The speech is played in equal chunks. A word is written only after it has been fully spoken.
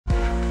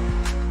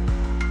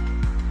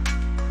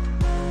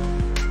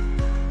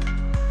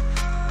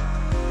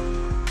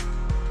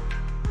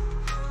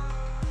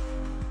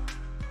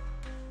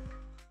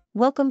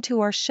Welcome to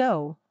our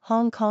show,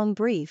 Hong Kong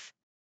Brief.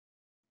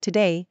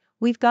 Today,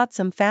 we've got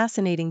some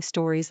fascinating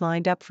stories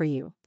lined up for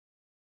you.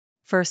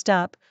 First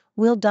up,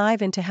 we'll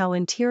dive into how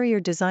interior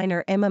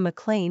designer Emma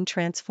Maclean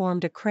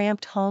transformed a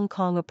cramped Hong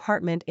Kong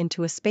apartment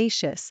into a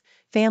spacious,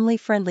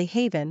 family-friendly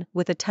haven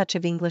with a touch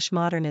of English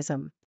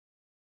modernism.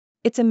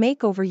 It's a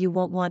makeover you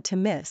won't want to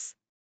miss.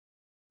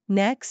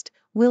 Next,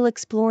 we'll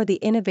explore the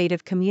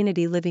innovative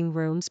community living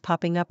rooms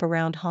popping up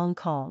around Hong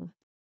Kong.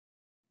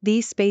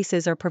 These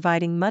spaces are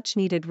providing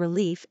much-needed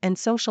relief and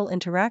social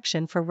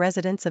interaction for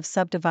residents of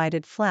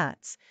subdivided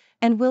flats,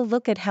 and we'll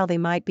look at how they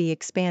might be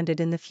expanded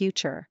in the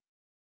future.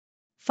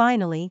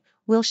 Finally,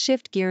 we'll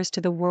shift gears to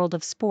the world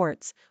of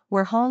sports,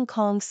 where Hong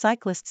Kong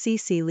cyclist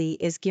Ceci Lee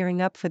is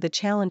gearing up for the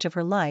challenge of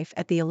her life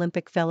at the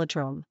Olympic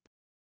velodrome.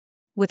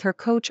 With her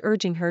coach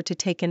urging her to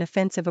take an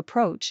offensive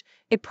approach,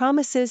 it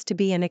promises to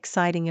be an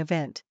exciting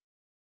event.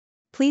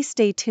 Please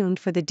stay tuned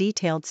for the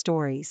detailed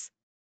stories.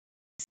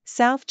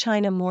 South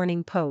China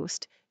Morning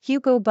Post,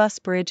 Hugo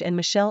Busbridge and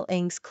Michelle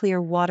Ng's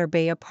Clearwater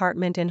Bay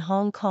apartment in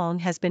Hong Kong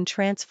has been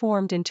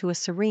transformed into a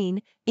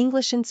serene,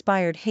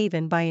 English-inspired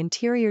haven by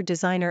interior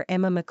designer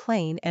Emma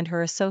Maclean and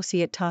her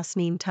associate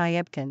Tasneem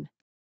Tayyebkan.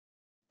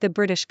 The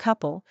British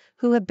couple,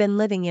 who have been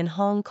living in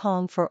Hong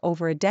Kong for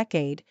over a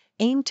decade,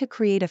 aim to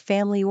create a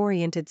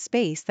family-oriented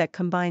space that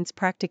combines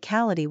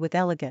practicality with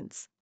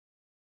elegance.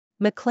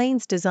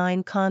 Maclean's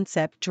design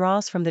concept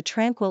draws from the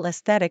tranquil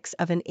aesthetics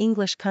of an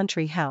English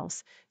country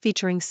house,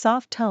 featuring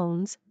soft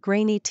tones,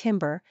 grainy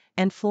timber,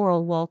 and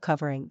floral wall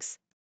coverings.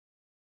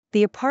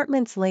 The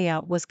apartment's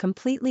layout was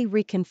completely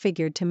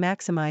reconfigured to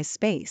maximize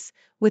space,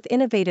 with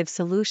innovative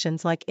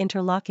solutions like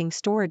interlocking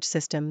storage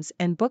systems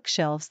and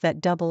bookshelves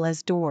that double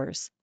as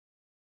doors.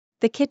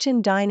 The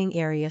kitchen dining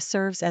area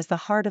serves as the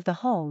heart of the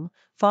home,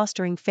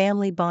 fostering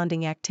family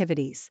bonding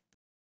activities.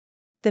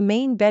 The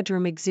main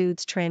bedroom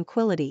exudes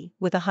tranquility,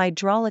 with a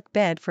hydraulic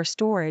bed for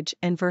storage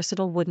and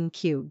versatile wooden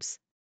cubes.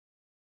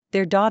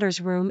 Their daughter's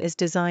room is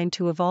designed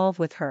to evolve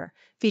with her,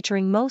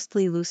 featuring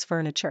mostly loose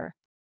furniture.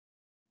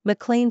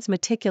 Maclean's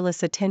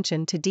meticulous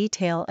attention to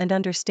detail and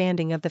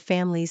understanding of the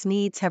family's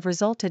needs have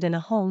resulted in a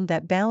home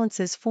that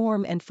balances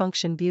form and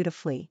function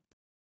beautifully.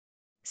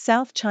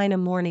 South China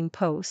Morning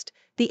Post,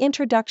 the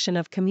introduction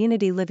of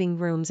community living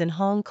rooms in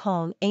Hong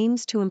Kong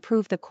aims to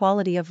improve the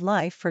quality of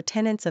life for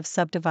tenants of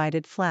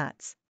subdivided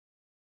flats.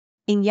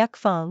 Ng Yuk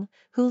Feng,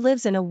 who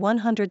lives in a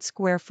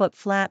 100-square-foot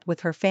flat with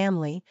her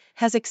family,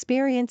 has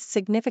experienced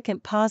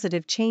significant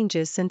positive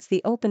changes since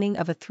the opening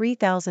of a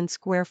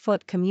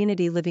 3,000-square-foot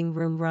community living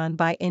room run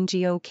by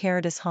NGO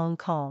Caritas Hong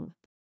Kong.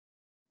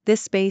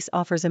 This space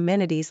offers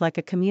amenities like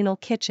a communal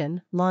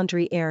kitchen,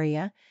 laundry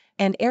area,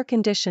 and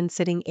air-conditioned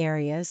sitting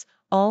areas,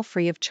 all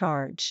free of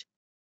charge.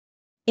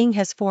 Ng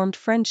has formed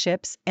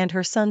friendships and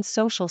her son's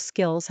social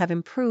skills have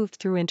improved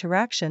through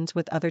interactions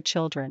with other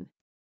children.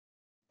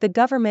 The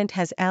government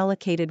has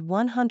allocated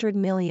 100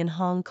 million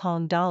Hong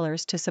Kong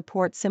dollars to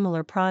support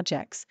similar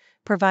projects,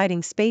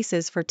 providing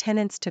spaces for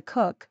tenants to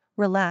cook,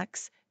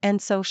 relax,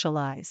 and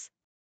socialize.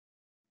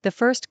 The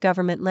first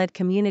government-led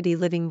community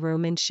living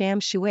room in Sham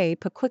Shui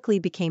Po quickly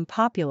became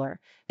popular,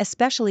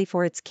 especially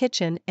for its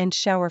kitchen and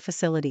shower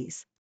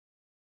facilities.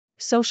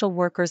 Social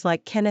workers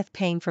like Kenneth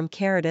Pang from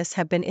Caritas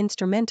have been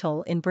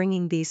instrumental in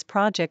bringing these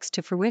projects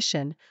to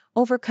fruition,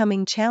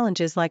 overcoming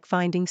challenges like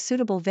finding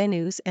suitable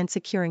venues and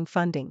securing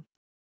funding.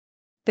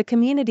 The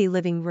community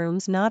living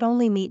rooms not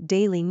only meet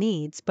daily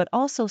needs but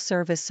also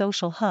serve as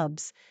social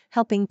hubs,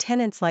 helping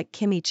tenants like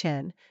Kimmy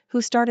Chen,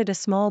 who started a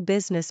small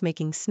business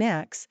making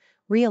snacks,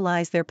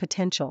 realize their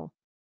potential.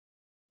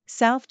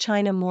 South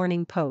China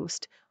Morning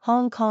Post,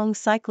 Hong Kong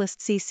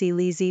cyclist Ceci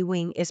Lee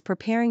Ziwing is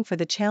preparing for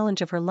the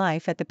challenge of her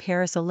life at the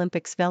Paris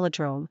Olympics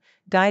velodrome,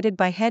 guided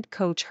by head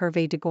coach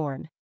Hervé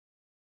Degorn.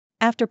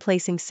 After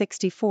placing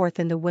 64th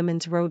in the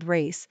women's road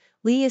race,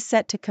 Lee is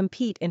set to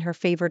compete in her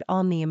favored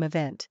Omnium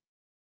event.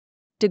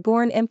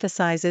 Degorn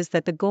emphasizes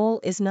that the goal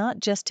is not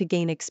just to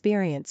gain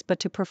experience but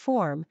to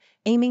perform,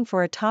 aiming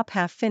for a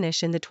top-half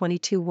finish in the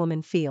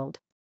 22-woman field.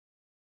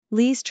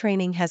 Lee's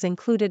training has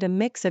included a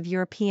mix of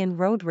European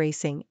road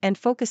racing and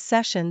focus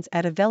sessions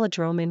at a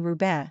velodrome in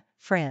Roubaix,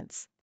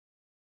 France.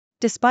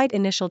 Despite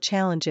initial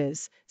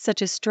challenges,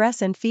 such as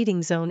stress and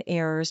feeding zone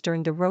errors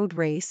during the road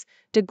race,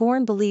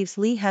 Degorn believes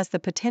Lee has the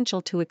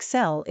potential to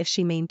excel if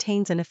she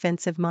maintains an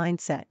offensive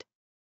mindset.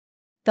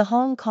 The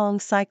Hong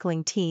Kong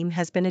cycling team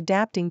has been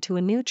adapting to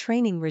a new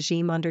training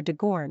regime under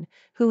Degorn,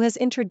 who has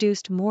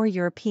introduced more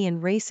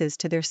European races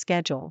to their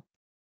schedule.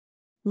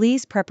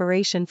 Lee's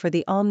preparation for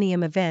the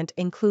Omnium event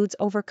includes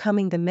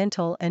overcoming the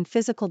mental and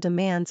physical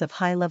demands of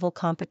high-level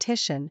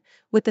competition,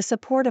 with the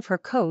support of her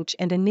coach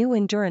and a new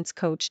endurance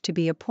coach to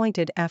be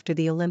appointed after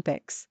the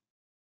Olympics.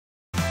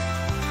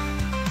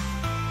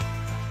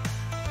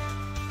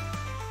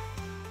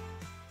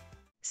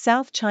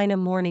 South China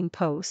Morning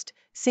Post,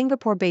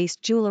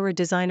 Singapore-based jewelry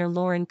designer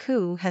Lauren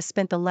Khoo has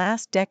spent the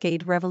last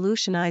decade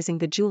revolutionizing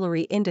the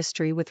jewelry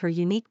industry with her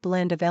unique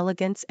blend of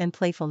elegance and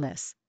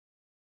playfulness.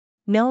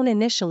 Known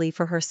initially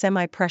for her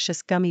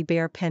semi-precious gummy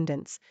bear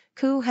pendants,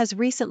 Koo has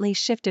recently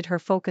shifted her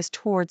focus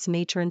towards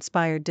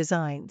nature-inspired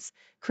designs,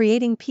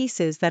 creating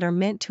pieces that are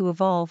meant to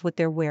evolve with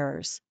their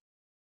wearers.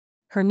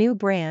 Her new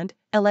brand,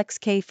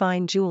 LXK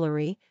Fine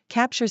Jewelry,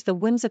 captures the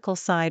whimsical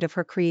side of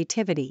her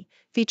creativity,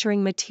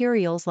 featuring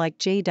materials like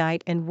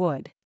jadeite and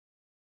wood.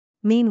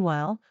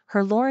 Meanwhile,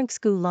 her Lawrence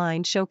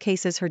line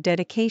showcases her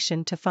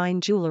dedication to fine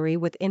jewelry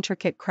with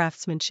intricate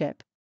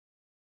craftsmanship.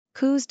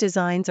 Koo's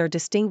designs are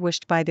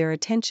distinguished by their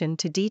attention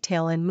to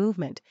detail and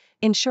movement,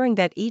 ensuring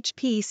that each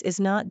piece is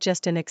not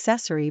just an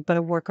accessory but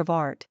a work of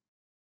art.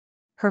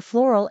 Her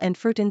floral and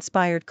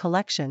fruit-inspired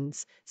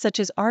collections, such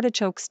as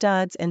artichoke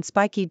studs and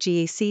spiky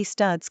GAC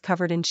studs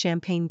covered in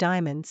champagne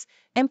diamonds,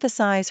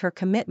 emphasize her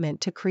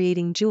commitment to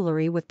creating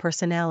jewelry with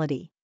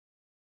personality.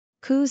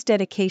 Koo's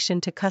dedication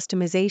to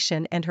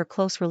customization and her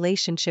close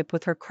relationship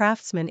with her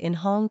craftsmen in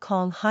Hong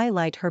Kong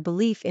highlight her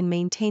belief in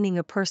maintaining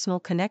a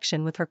personal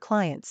connection with her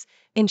clients,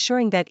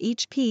 ensuring that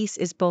each piece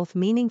is both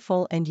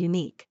meaningful and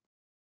unique.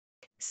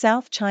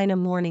 South China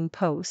Morning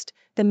Post,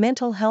 the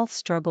mental health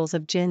struggles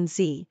of Gen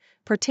Z,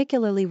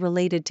 particularly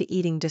related to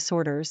eating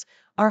disorders,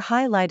 are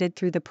highlighted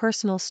through the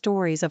personal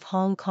stories of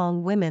Hong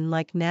Kong women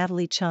like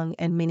Natalie Chung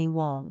and Minnie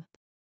Wong.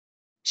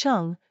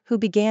 Chung, who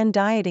began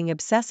dieting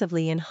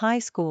obsessively in high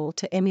school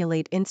to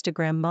emulate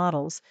Instagram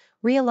models,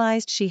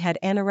 realized she had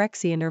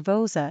anorexia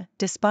nervosa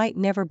despite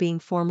never being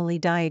formally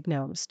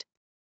diagnosed.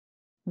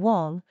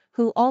 Wong,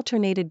 who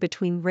alternated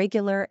between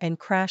regular and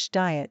crash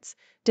diets,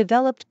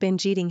 developed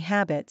binge eating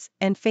habits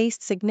and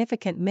faced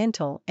significant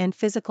mental and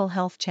physical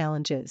health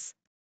challenges.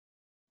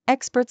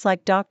 Experts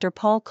like Dr.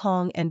 Paul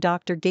Kong and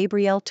Dr.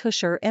 Gabrielle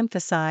Tusher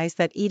emphasize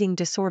that eating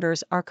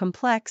disorders are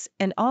complex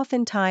and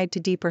often tied to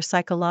deeper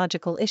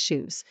psychological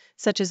issues,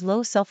 such as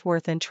low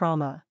self-worth and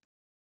trauma.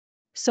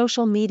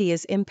 Social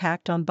media's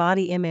impact on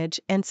body image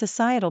and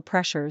societal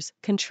pressures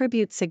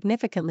contribute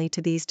significantly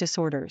to these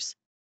disorders.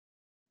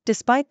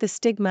 Despite the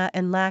stigma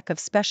and lack of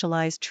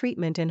specialized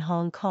treatment in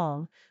Hong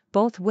Kong,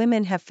 both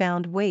women have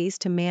found ways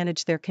to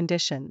manage their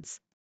conditions.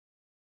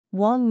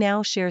 Wong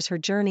now shares her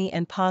journey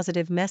and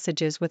positive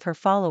messages with her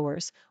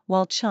followers,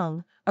 while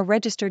Chung, a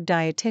registered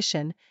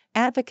dietitian,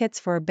 advocates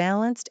for a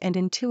balanced and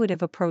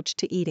intuitive approach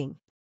to eating.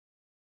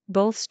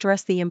 Both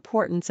stress the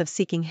importance of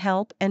seeking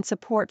help and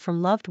support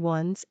from loved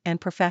ones and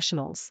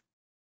professionals.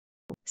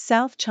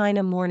 South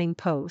China Morning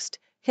Post,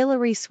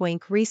 Hilary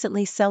Swank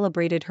recently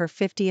celebrated her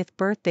 50th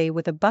birthday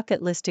with a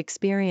bucket list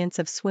experience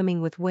of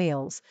swimming with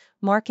whales,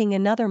 marking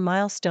another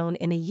milestone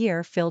in a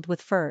year filled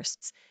with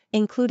firsts,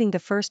 including the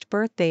first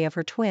birthday of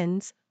her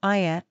twins,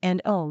 Aya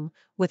and Om,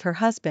 with her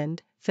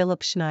husband,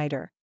 Philip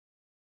Schneider.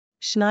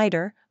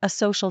 Schneider, a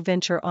social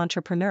venture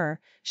entrepreneur,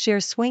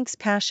 shares Swank's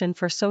passion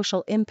for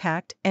social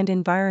impact and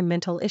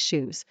environmental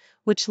issues,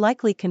 which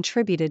likely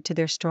contributed to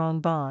their strong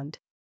bond.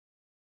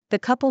 The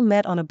couple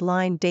met on a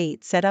blind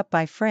date set up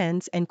by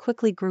friends and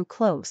quickly grew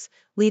close,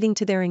 leading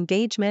to their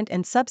engagement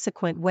and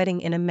subsequent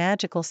wedding in a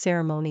magical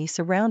ceremony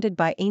surrounded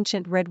by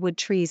ancient redwood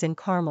trees in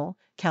Carmel,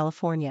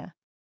 California.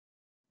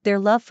 Their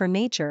love for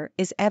nature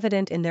is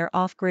evident in their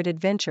off-grid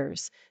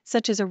adventures,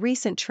 such as a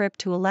recent trip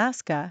to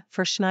Alaska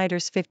for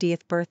Schneider's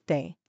 50th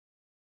birthday.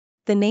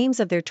 The names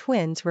of their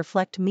twins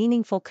reflect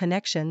meaningful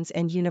connections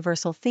and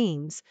universal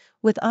themes,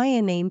 with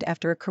Aya named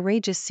after a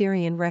courageous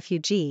Syrian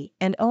refugee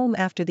and Om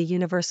after the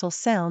universal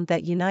sound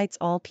that unites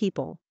all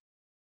people.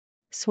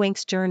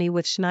 Swank's journey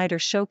with Schneider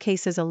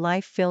showcases a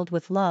life filled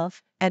with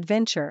love,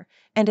 adventure,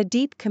 and a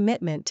deep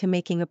commitment to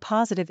making a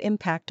positive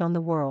impact on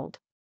the world.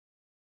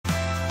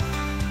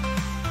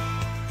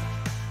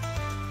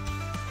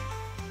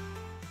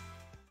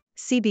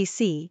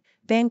 CBC,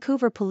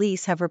 Vancouver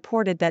police have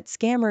reported that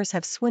scammers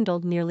have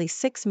swindled nearly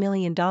 $6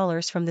 million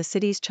from the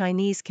city's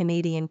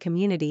Chinese-Canadian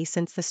community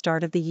since the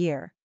start of the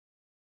year.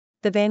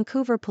 The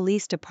Vancouver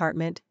Police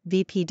Department,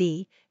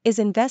 VPD, is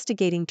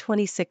investigating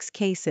 26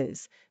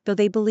 cases, though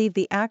they believe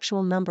the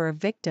actual number of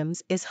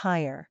victims is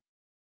higher.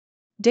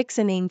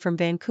 Dixon Ng from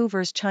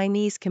Vancouver's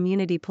Chinese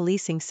Community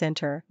Policing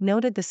Center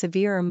noted the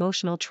severe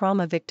emotional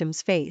trauma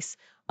victims face,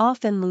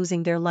 often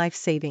losing their life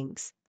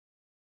savings.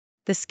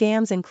 The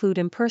scams include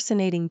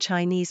impersonating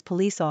Chinese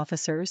police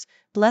officers,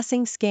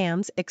 blessing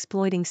scams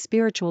exploiting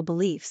spiritual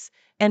beliefs,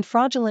 and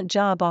fraudulent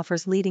job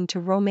offers leading to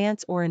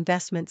romance or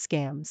investment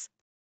scams.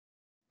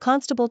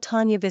 Constable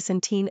Tanya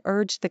Vicentine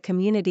urged the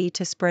community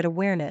to spread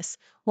awareness,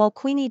 while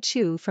Queenie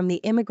Chu from the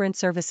Immigrant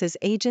Services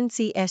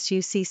Agency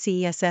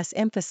SUCCSS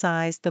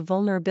emphasized the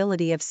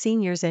vulnerability of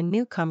seniors and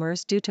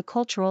newcomers due to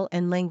cultural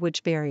and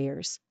language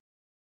barriers.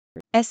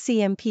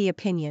 SCMP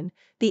Opinion,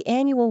 the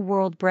annual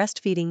World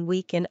Breastfeeding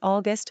Week in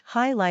August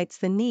highlights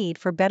the need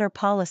for better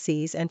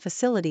policies and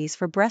facilities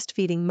for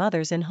breastfeeding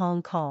mothers in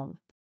Hong Kong.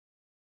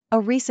 A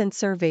recent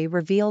survey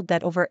revealed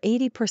that over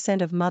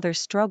 80% of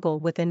mothers struggle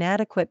with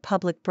inadequate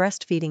public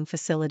breastfeeding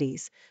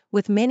facilities,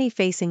 with many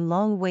facing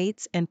long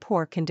waits and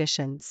poor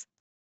conditions.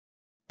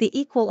 The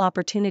Equal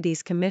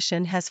Opportunities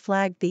Commission has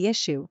flagged the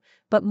issue,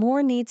 but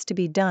more needs to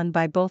be done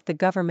by both the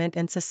government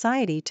and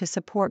society to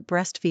support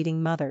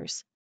breastfeeding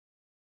mothers.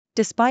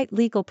 Despite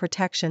legal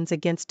protections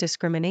against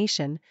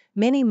discrimination,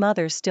 many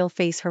mothers still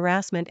face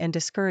harassment and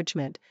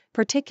discouragement,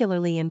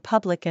 particularly in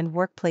public and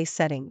workplace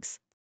settings.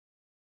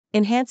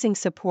 Enhancing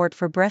support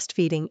for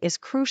breastfeeding is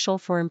crucial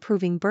for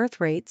improving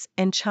birth rates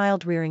and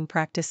child-rearing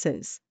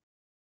practices.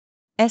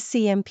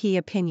 SCMP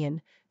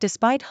opinion: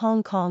 despite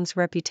Hong Kong's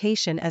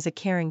reputation as a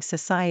caring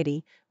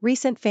society,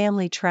 recent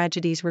family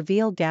tragedies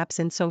reveal gaps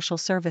in social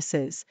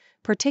services,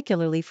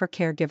 particularly for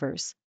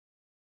caregivers.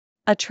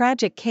 A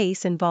tragic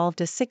case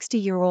involved a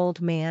 60-year-old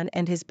man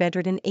and his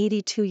bedridden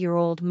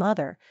 82-year-old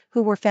mother,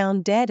 who were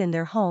found dead in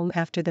their home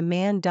after the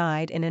man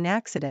died in an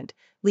accident,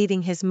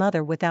 leaving his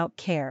mother without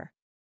care.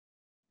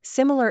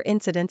 Similar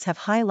incidents have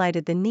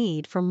highlighted the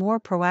need for more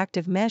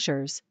proactive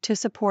measures to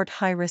support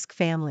high-risk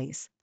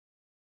families.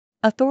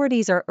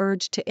 Authorities are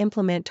urged to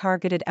implement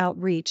targeted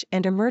outreach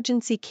and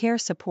emergency care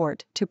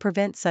support to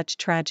prevent such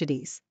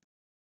tragedies.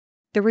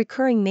 The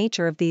recurring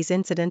nature of these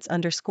incidents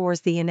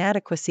underscores the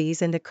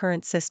inadequacies in the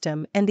current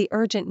system and the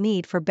urgent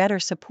need for better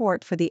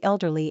support for the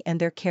elderly and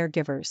their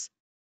caregivers.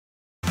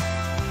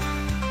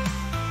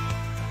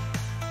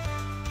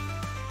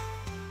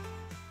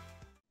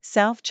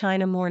 South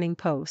China Morning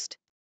Post.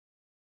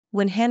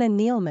 When Hannah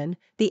Neilman,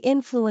 the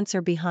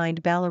influencer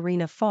behind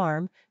Ballerina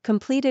Farm,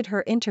 completed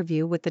her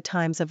interview with the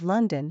Times of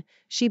London,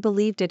 she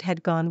believed it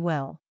had gone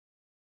well.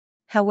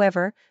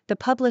 However, the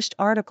published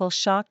article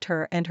shocked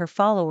her and her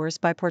followers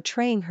by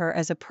portraying her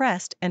as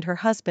oppressed and her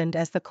husband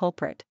as the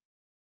culprit.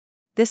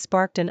 This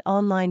sparked an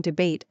online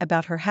debate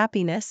about her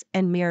happiness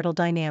and marital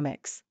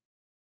dynamics.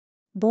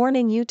 Born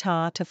in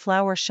Utah to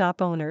flower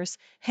shop owners,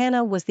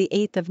 Hannah was the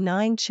eighth of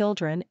 9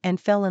 children and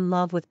fell in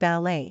love with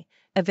ballet,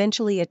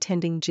 eventually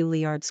attending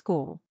Juilliard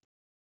School.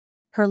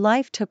 Her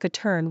life took a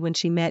turn when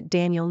she met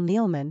Daniel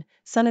Neilman,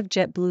 son of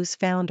JetBlue's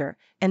founder,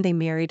 and they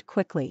married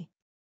quickly.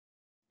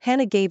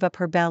 Hannah gave up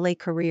her ballet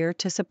career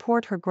to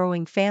support her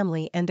growing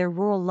family and their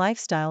rural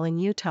lifestyle in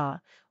Utah,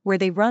 where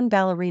they run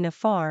Ballerina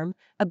Farm,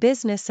 a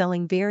business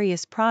selling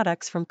various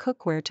products from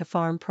cookware to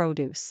farm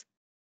produce.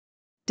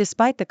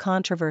 Despite the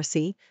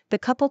controversy, the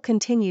couple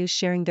continues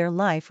sharing their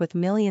life with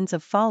millions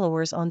of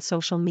followers on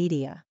social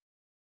media.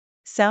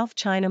 South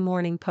China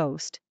Morning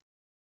Post.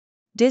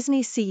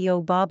 Disney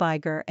CEO Bob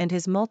Iger and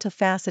his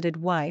multifaceted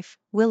wife,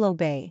 Willow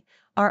Bay,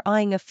 are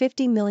eyeing a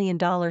 $50 million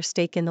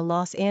stake in the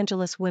Los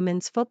Angeles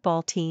women's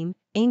football team,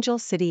 Angel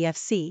City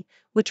FC,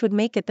 which would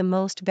make it the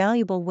most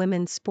valuable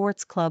women's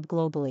sports club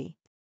globally.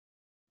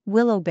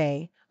 Willow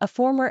Bay, a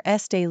former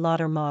Estee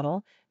Lauder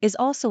model, is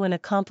also an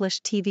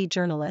accomplished TV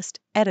journalist,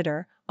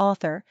 editor,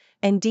 author,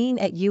 and dean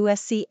at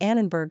USC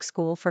Annenberg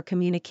School for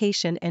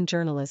Communication and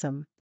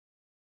Journalism.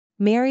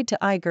 Married to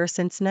Iger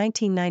since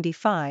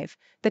 1995,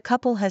 the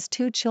couple has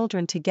 2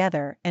 children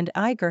together and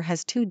Iger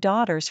has 2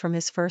 daughters from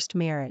his first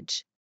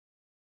marriage.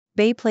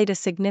 Bay played a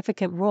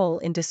significant role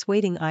in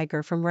dissuading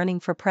Iger from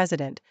running for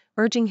president,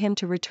 urging him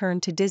to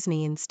return to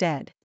Disney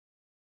instead.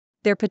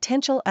 Their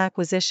potential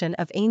acquisition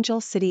of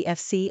Angel City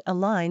FC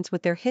aligns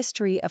with their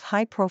history of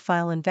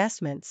high-profile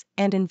investments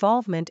and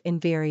involvement in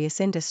various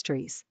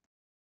industries.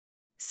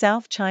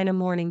 South China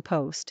Morning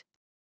Post.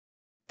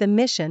 The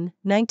Mission,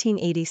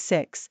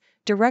 1986,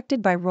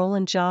 directed by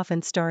Roland Joff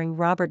and starring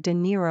Robert De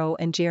Niro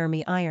and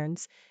Jeremy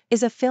Irons,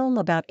 is a film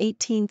about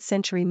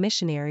 18th-century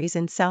missionaries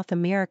in South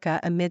America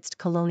amidst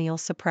colonial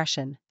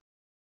suppression.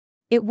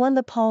 It won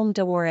the Palme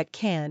d'Or at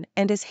Cannes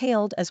and is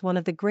hailed as one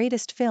of the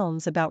greatest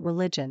films about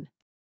religion.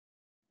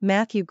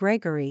 Matthew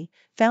Gregory,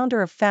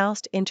 founder of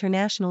Faust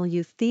International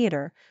Youth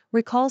Theatre,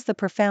 recalls the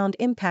profound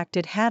impact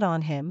it had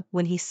on him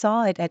when he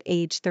saw it at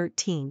age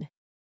 13.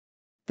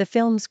 The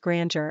film's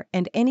grandeur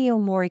and Ennio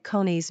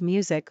Morricone's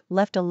music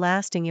left a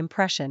lasting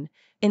impression,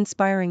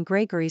 inspiring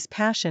Gregory's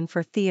passion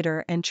for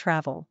theater and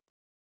travel.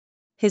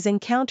 His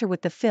encounter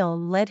with the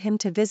film led him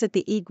to visit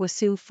the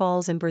Iguaçu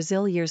Falls in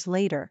Brazil years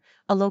later,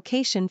 a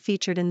location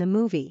featured in the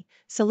movie,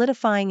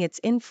 solidifying its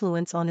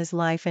influence on his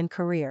life and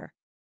career.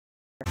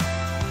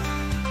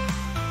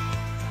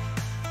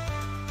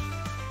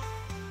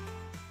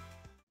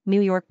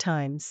 New York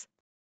Times.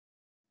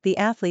 The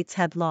athletes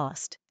had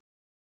lost.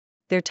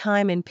 Their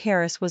time in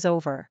Paris was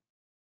over.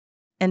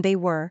 And they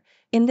were,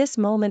 in this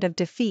moment of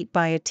defeat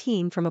by a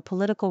team from a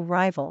political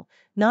rival,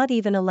 not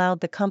even allowed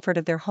the comfort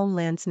of their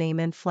homeland's name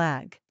and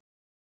flag.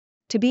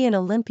 To be an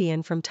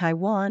Olympian from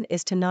Taiwan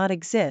is to not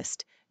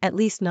exist, at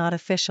least not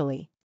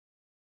officially.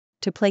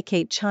 To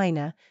placate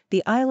China,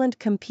 the island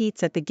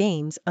competes at the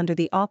Games under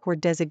the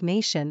awkward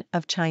designation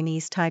of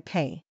Chinese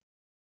Taipei.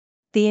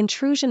 The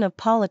intrusion of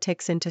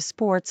politics into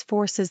sports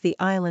forces the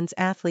island's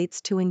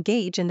athletes to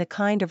engage in the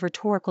kind of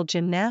rhetorical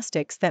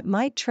gymnastics that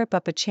might trip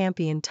up a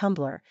champion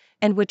tumbler,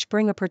 and which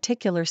bring a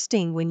particular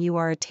sting when you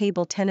are a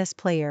table tennis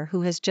player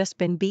who has just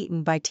been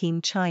beaten by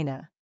Team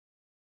China.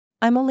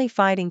 "I'm only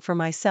fighting for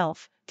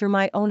myself, through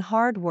my own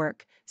hard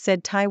work,"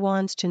 said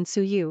Taiwan's Chen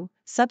Suyu,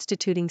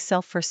 substituting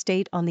self for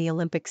state on the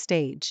Olympic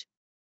stage.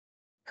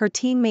 Her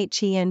teammate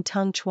Chien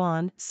Tung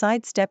Chuan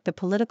sidestepped the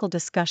political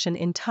discussion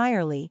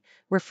entirely,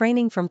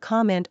 refraining from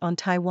comment on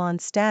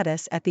Taiwan's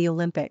status at the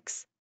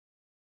Olympics.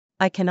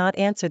 "I cannot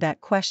answer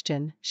that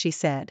question," she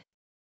said.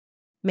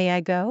 May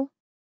I go?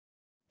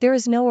 There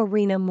is no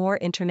arena more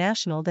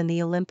international than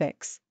the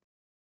Olympics.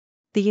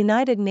 The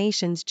United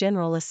Nations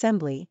General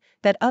Assembly,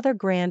 that other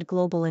grand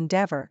global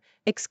endeavor,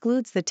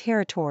 excludes the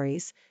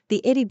territories,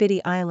 the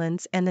itty-bitty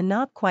islands and the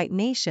not-quite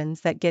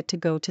nations that get to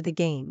go to the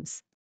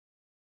Games.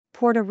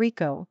 Puerto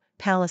Rico,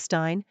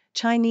 Palestine,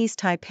 Chinese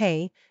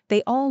Taipei,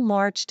 they all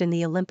marched in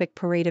the Olympic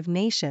Parade of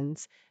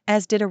Nations,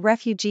 as did a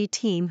refugee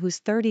team whose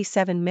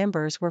 37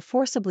 members were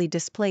forcibly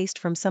displaced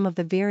from some of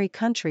the very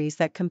countries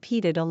that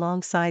competed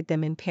alongside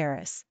them in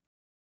Paris.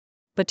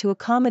 But to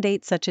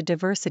accommodate such a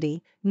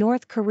diversity,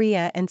 North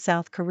Korea and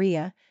South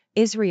Korea,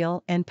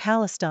 Israel and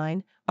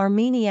Palestine,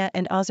 Armenia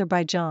and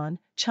Azerbaijan,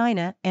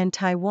 China and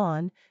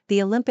Taiwan,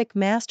 the Olympic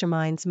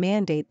masterminds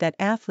mandate that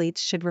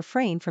athletes should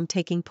refrain from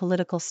taking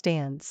political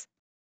stands.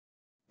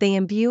 They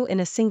imbue in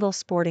a single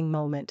sporting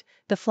moment,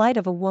 the flight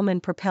of a woman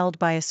propelled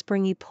by a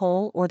springy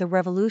pole or the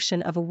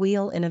revolution of a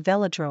wheel in a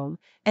velodrome,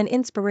 an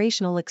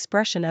inspirational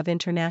expression of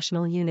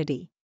international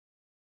unity.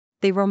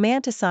 They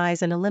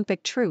romanticize an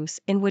Olympic truce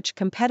in which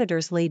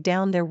competitors lay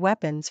down their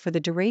weapons for the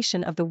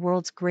duration of the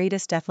world's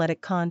greatest athletic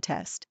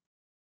contest.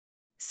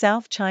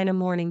 South China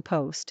Morning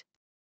Post.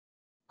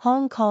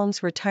 Hong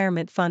Kong's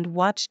retirement fund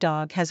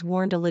watchdog has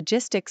warned a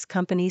logistics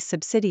company's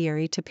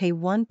subsidiary to pay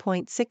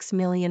 1.6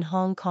 million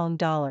Hong Kong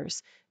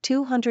dollars,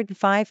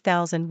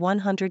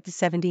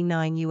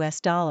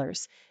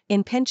 $205,179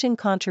 in pension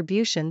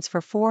contributions for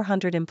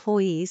 400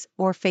 employees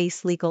or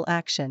face legal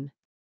action.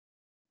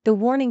 The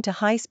warning to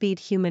high-speed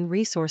human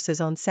resources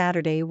on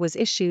Saturday was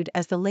issued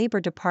as the Labor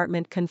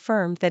Department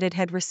confirmed that it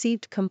had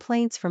received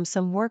complaints from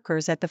some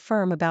workers at the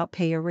firm about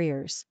pay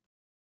arrears.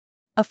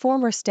 A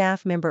former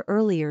staff member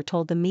earlier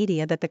told the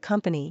media that the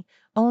company,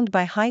 owned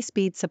by High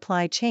Speed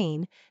Supply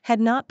Chain, had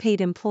not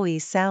paid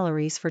employees'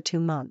 salaries for 2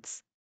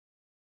 months.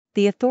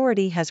 The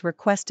authority has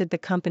requested the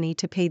company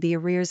to pay the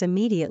arrears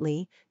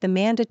immediately, the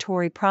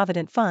Mandatory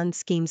Provident Fund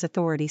Schemes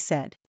Authority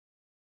said.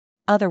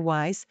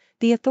 Otherwise,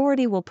 the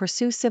authority will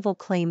pursue civil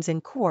claims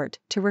in court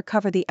to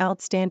recover the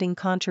outstanding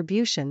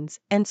contributions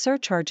and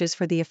surcharges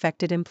for the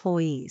affected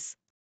employees.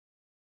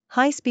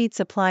 High Speed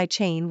Supply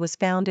Chain was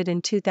founded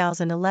in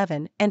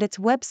 2011 and its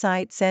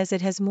website says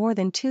it has more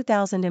than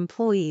 2,000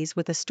 employees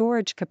with a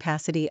storage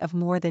capacity of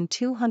more than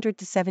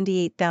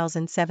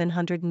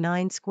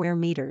 278,709 square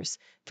meters,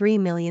 3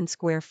 million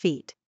square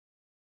feet.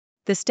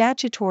 The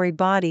statutory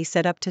body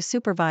set up to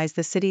supervise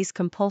the city's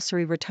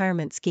compulsory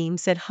retirement scheme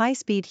said High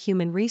Speed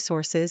Human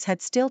Resources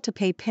had still to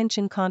pay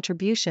pension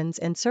contributions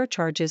and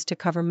surcharges to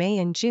cover May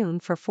and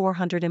June for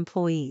 400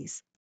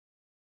 employees.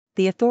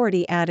 The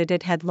authority added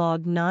it had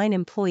logged 9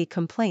 employee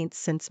complaints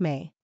since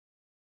May.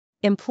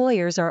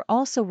 Employers are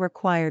also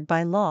required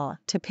by law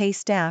to pay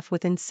staff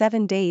within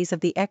 7 days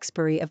of the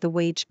expiry of the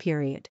wage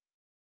period.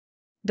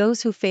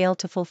 Those who fail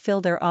to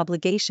fulfill their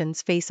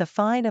obligations face a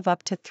fine of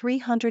up to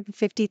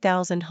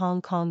 350,000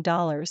 Hong Kong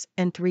dollars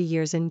and 3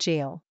 years in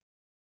jail.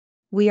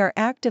 We are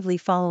actively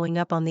following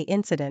up on the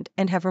incident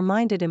and have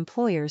reminded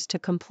employers to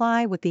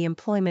comply with the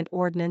employment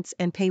ordinance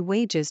and pay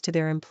wages to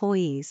their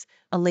employees,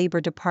 a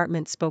Labor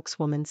Department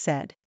spokeswoman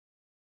said.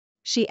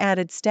 She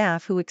added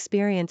staff who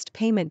experienced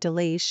payment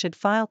delays should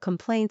file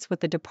complaints with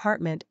the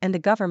department and the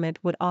government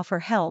would offer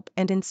help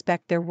and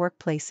inspect their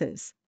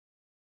workplaces.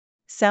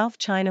 South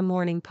China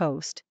Morning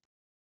Post.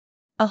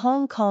 A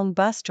Hong Kong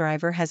bus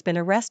driver has been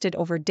arrested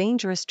over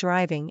dangerous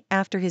driving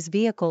after his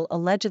vehicle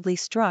allegedly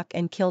struck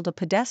and killed a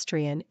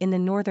pedestrian in the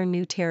Northern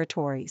New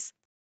Territories.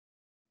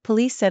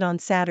 Police said on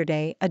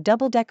Saturday a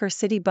double-decker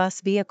city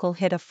bus vehicle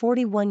hit a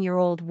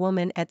 41-year-old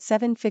woman at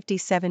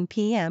 7:57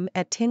 p.m.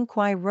 at Tin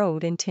Kwai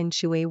Road in Tin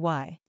Shui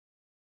Wai.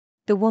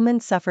 The woman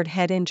suffered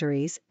head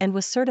injuries and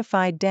was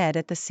certified dead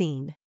at the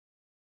scene.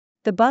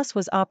 The bus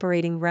was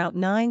operating Route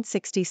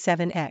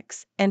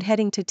 967X and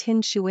heading to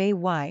Tin Shui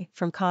Wai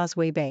from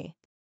Causeway Bay.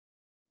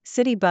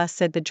 City Bus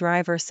said the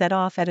driver set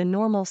off at a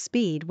normal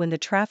speed when the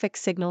traffic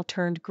signal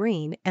turned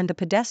green and the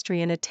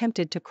pedestrian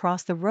attempted to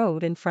cross the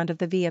road in front of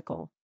the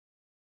vehicle.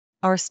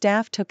 Our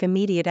staff took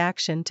immediate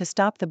action to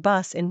stop the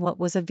bus in what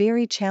was a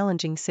very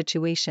challenging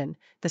situation,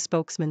 the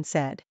spokesman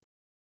said.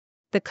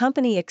 The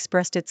company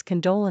expressed its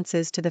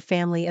condolences to the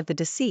family of the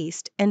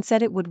deceased and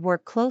said it would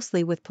work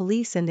closely with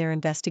police in their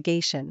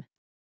investigation.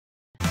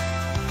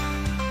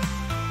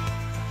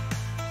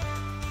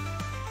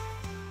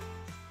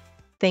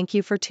 Thank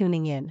you for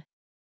tuning in.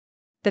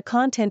 The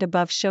content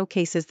above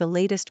showcases the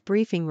latest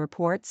briefing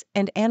reports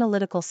and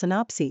analytical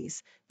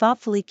synopses,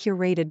 thoughtfully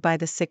curated by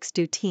the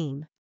 6Do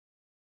team.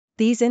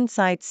 These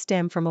insights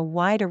stem from a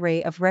wide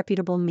array of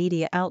reputable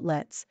media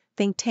outlets,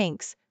 think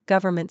tanks,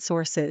 government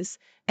sources,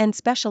 and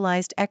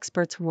specialized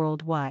experts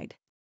worldwide.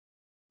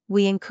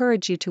 We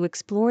encourage you to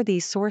explore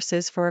these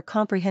sources for a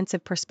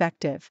comprehensive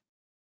perspective.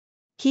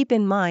 Keep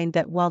in mind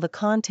that while the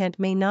content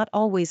may not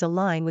always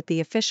align with the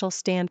official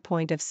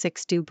standpoint of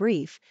 6Do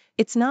Brief,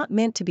 it's not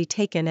meant to be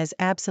taken as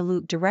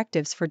absolute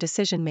directives for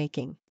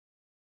decision-making.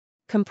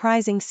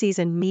 Comprising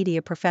seasoned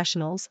media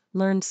professionals,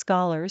 learned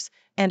scholars,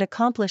 and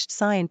accomplished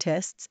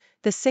scientists,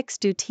 the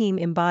 6Do team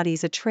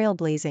embodies a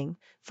trailblazing,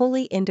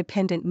 fully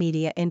independent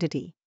media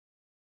entity.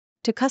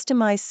 To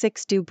customize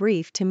 6Do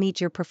Brief to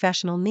meet your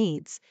professional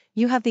needs,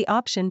 you have the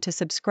option to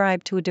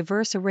subscribe to a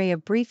diverse array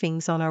of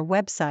briefings on our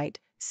website,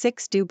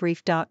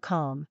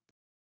 6dobrief.com.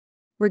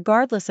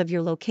 Regardless of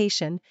your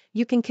location,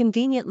 you can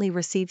conveniently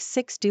receive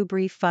 6Do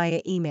Brief via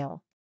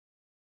email.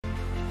 Lights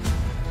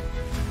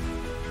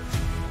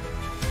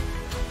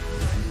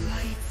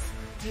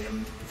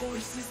dim,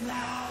 voices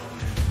loud,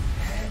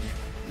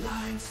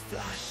 headlines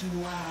flashing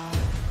wild.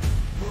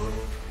 We're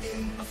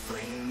in a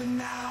frame and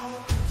now,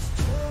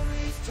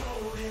 stories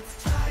told,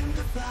 it's time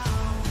to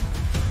vow.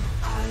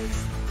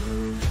 Eyes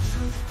glued,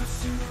 truth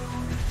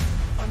pursued,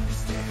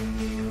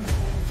 understanding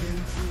woven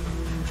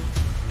through.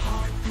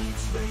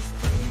 Heartbeats race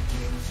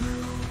breaking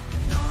through,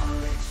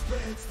 knowledge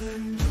spreads the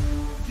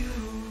new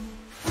view.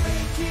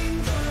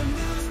 Breaking the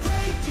news,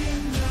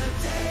 breaking the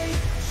day,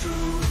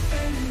 truth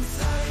and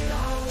insight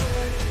our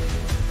way.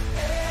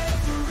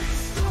 Every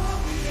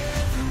story,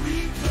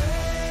 every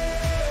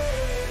play,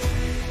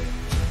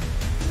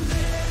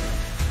 live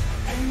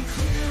and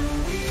clear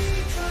we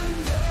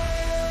convey.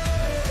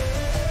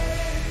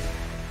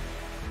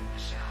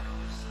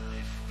 Shadows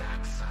lift,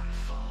 facts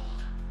unfold,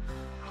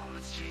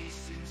 moments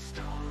chasing,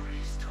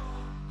 stories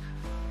told.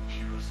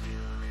 Heroes,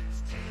 villains,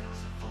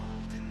 tales of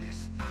old. In this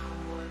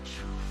hour,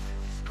 truth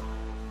is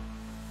gold.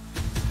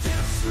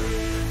 Depths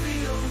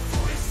revealed,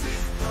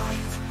 voices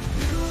bright,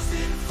 news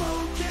in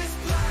focus,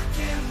 black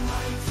and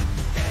white.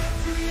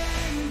 Every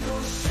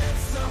angle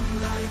sheds some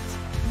light,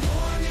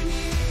 morning,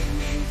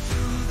 evening,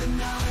 through the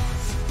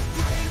night.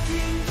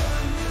 Breaking the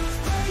news,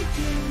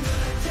 breaking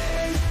the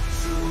day,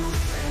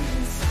 truth and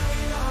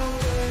insight our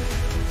way.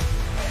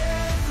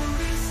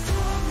 Every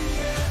story,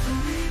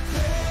 every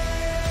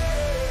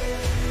play,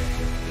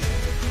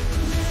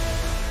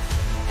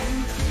 and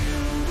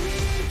clear we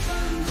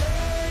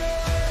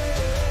convey.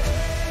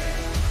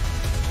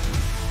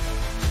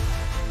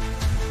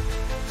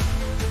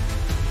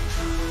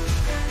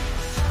 Truth and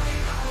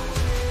insight our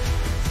way.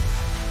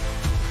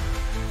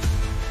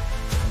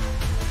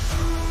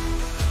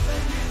 Truth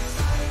and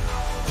insight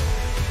our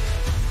way.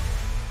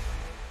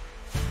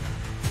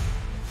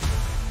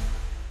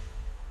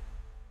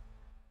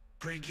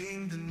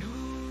 Breaking the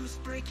news,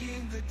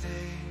 breaking the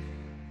day,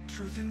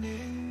 truth and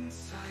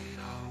insight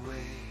our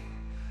way.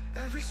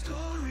 Every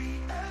story,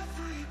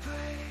 every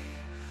play,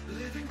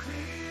 living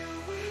clear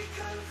we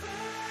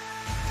convey.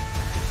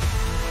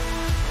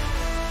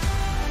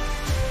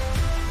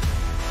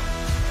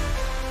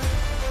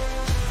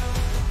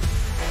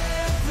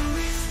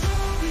 Every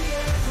story,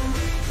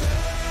 every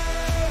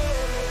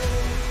play,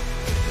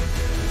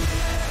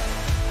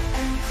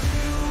 and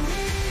clear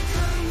we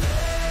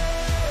convey.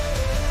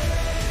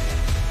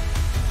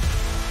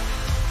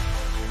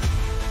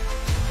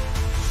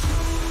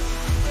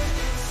 Truth and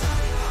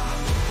insight our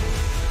way.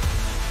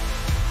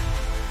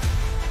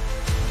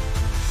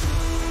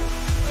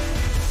 Truth and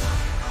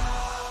insight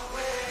our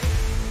way.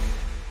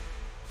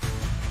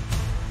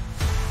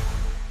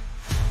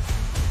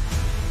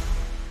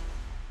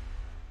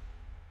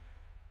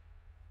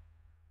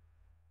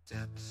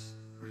 Depths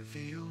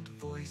revealed,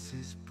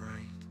 voices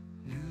bright,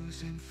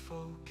 news in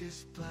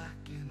focus, black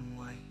and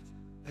white.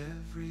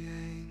 Every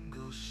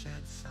angle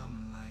sheds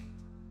some light,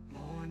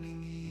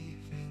 morning,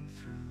 evening,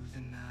 through the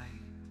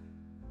night.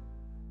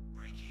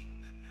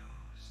 Breaking the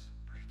news,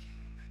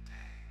 breaking the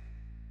day.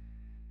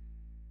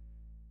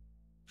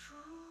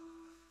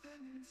 Truth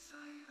and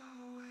insight.